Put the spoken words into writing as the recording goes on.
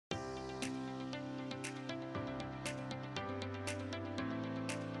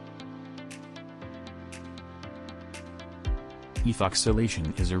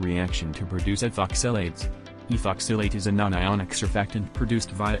Ethoxylation is a reaction to produce ethoxylates. Ethoxylate is a non-ionic surfactant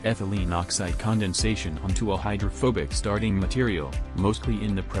produced via ethylene oxide condensation onto a hydrophobic starting material, mostly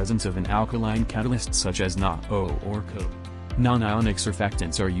in the presence of an alkaline catalyst such as NaO or Co. Non-ionic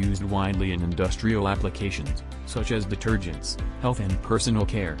surfactants are used widely in industrial applications, such as detergents, health and personal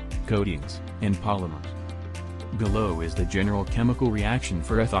care, coatings, and polymers. Below is the general chemical reaction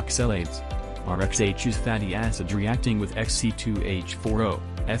for ethoxylates. RxH is fatty acid reacting with XC2H4O,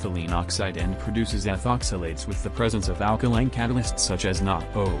 ethylene oxide, and produces ethoxylates with the presence of alkaline catalysts such as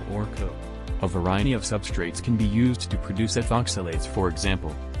NaO or Co. A variety of substrates can be used to produce ethoxylates, for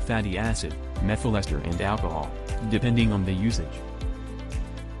example, fatty acid, methyl ester and alcohol, depending on the usage.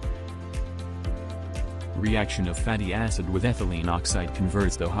 Reaction of fatty acid with ethylene oxide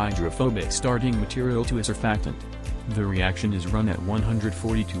converts the hydrophobic starting material to a surfactant. The reaction is run at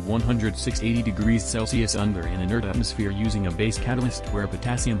 140 to 180 degrees Celsius under an inert atmosphere using a base catalyst where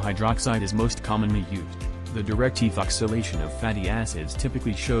potassium hydroxide is most commonly used. The direct ethoxylation of fatty acids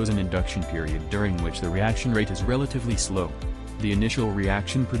typically shows an induction period during which the reaction rate is relatively slow. The initial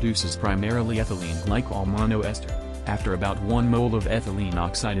reaction produces primarily ethylene glycol monoester. After about 1 mole of ethylene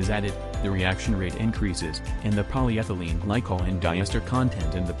oxide is added, the reaction rate increases, and the polyethylene glycol and diester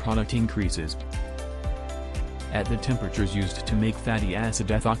content in the product increases. At the temperatures used to make fatty acid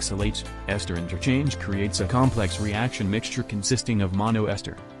ethoxylates, ester interchange creates a complex reaction mixture consisting of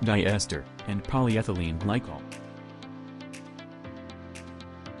monoester, diester, and polyethylene glycol.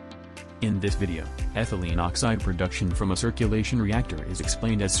 In this video, ethylene oxide production from a circulation reactor is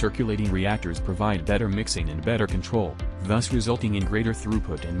explained as circulating reactors provide better mixing and better control, thus resulting in greater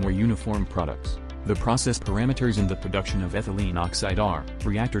throughput and more uniform products. The process parameters in the production of ethylene oxide are: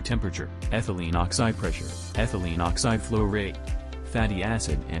 reactor temperature, ethylene oxide pressure, ethylene oxide flow rate. Fatty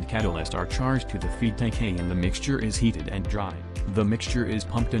acid and catalyst are charged to the feed tank A and the mixture is heated and dried. The mixture is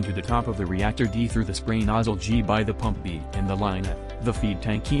pumped into the top of the reactor D through the spray nozzle G by the pump B and the line F. The feed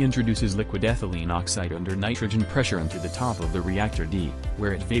tank E introduces liquid ethylene oxide under nitrogen pressure into the top of the reactor D,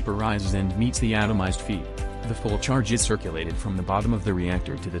 where it vaporizes and meets the atomized feed. The full charge is circulated from the bottom of the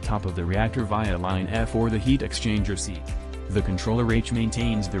reactor to the top of the reactor via line F or the heat exchanger C. The controller H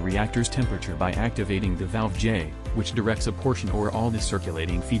maintains the reactor's temperature by activating the valve J, which directs a portion or all the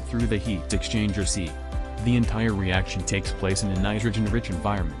circulating feed through the heat exchanger C. The entire reaction takes place in a nitrogen-rich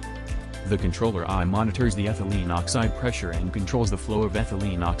environment. The controller I monitors the ethylene oxide pressure and controls the flow of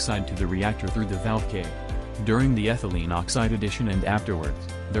ethylene oxide to the reactor through the valve K. During the ethylene oxide addition and afterwards,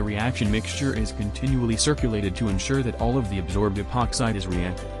 the reaction mixture is continually circulated to ensure that all of the absorbed epoxide is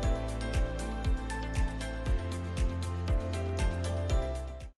reacted.